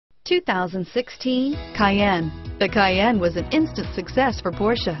2016 Cayenne. The Cayenne was an instant success for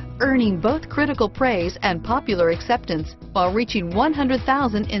Porsche, earning both critical praise and popular acceptance while reaching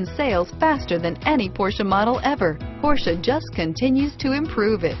 100,000 in sales faster than any Porsche model ever. Porsche just continues to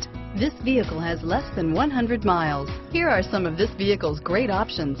improve it. This vehicle has less than 100 miles. Here are some of this vehicle's great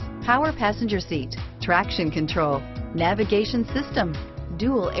options: power passenger seat, traction control, navigation system,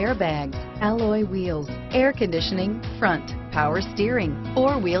 dual airbags, alloy wheels, air conditioning, front, power steering,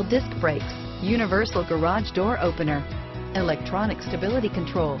 four-wheel disc brakes, universal garage door opener, electronic stability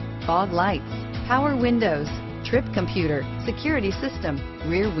control, fog lights, power windows, trip computer, security system,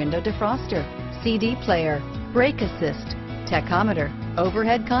 rear window defroster, CD player, brake assist, tachometer,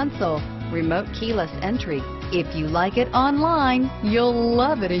 overhead console, remote keyless entry. If you like it online, you'll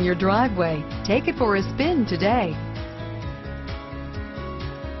love it in your driveway. Take it for a spin today.